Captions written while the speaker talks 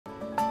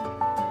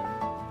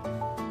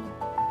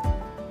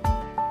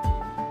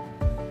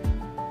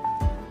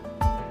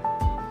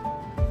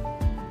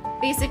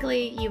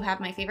Basically, you have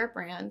my favorite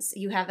brands.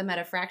 You have them at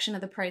a fraction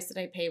of the price that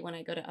I pay when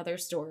I go to other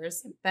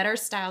stores. Better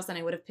styles than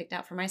I would have picked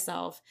out for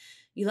myself.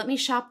 You let me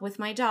shop with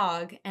my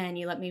dog, and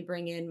you let me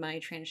bring in my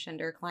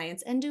transgender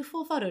clients and do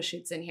full photo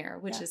shoots in here,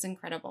 which Yeah. is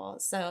incredible.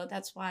 So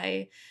that's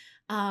why,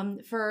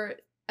 for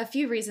a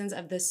few reasons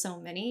of this so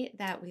many,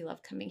 that we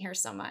love coming here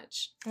so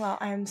much. Well,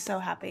 I'm so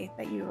happy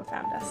that you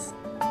found us.